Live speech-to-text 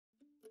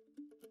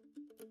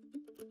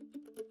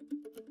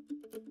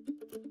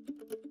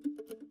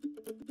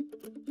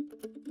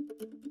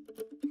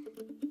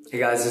Hey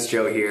guys, it's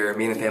Joe here.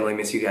 Me and the family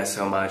miss you guys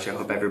so much. I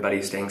hope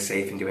everybody's staying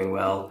safe and doing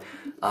well.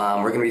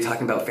 We're going to be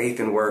talking about faith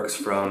and works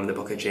from the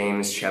book of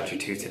James chapter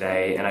 2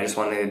 today, and I just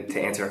wanted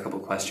to answer a couple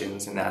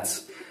questions, and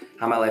that's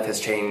how my life has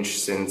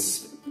changed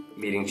since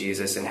meeting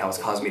Jesus and how it's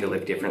caused me to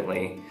live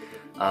differently.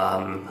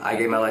 I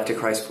gave my life to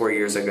Christ 4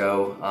 years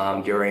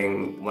ago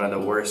during one of the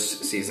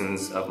worst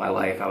seasons of my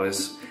life. I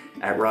was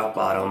at rock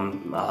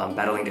bottom,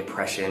 battling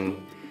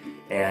depression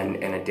and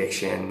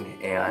addiction,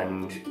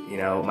 and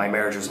my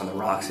marriage was on the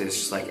rocks. It's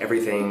just like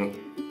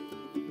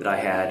everything that I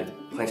had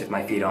planted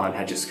my feet on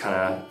had just kind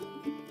of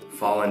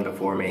fallen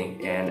before me,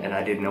 and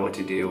I didn't know what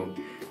to do.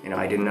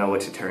 I didn't know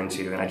what to turn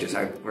to, and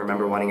I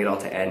remember wanting it all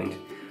to end.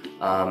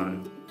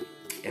 And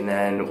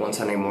then one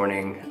Sunday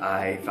morning,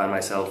 I found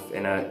myself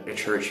in a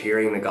church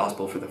hearing the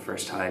gospel for the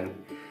first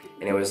time,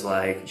 and it was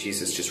like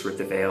Jesus just ripped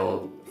the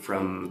veil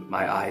from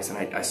my eyes,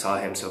 and I saw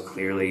him so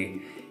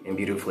clearly and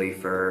beautifully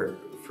for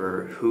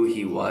who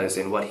he was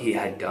and what he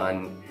had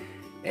done,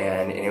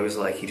 and it was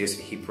like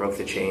he broke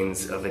the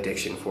chains of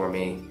addiction for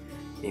me,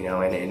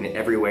 and in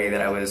every way that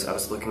I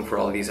was looking for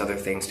all of these other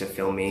things to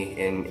fill me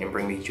and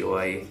bring me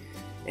joy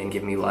and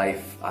give me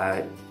life.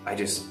 I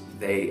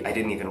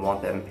didn't even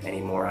want them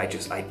anymore. I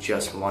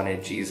just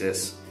wanted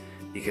Jesus,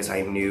 because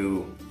I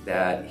knew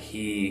that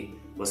he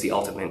was the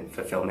ultimate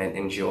fulfillment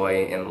and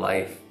joy in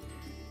life.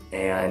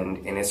 And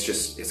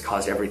it's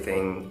caused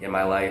everything in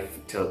my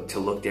life to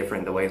look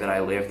different, the way that I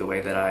live, the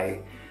way that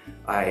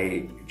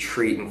I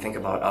treat and think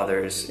about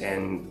others,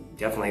 and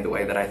definitely the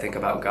way that I think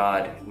about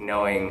God,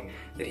 knowing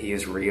that he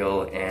is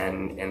real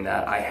and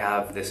that I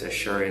have this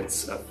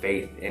assurance of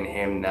faith in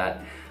him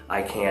that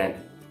I can't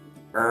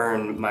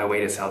earn my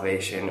way to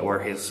salvation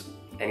or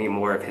any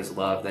more of his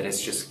love, that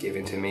it's just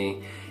given to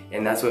me.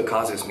 And that's what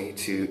causes me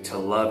to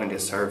love and to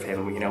serve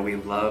him. We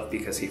love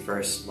because he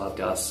first loved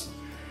us.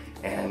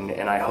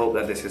 And I hope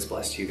that this has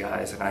blessed you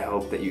guys, and I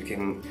hope that you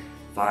can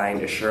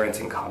find assurance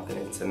and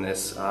confidence in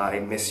this. I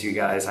miss you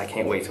guys. I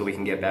can't wait till we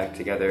can get back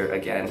together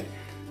again.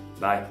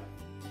 Bye.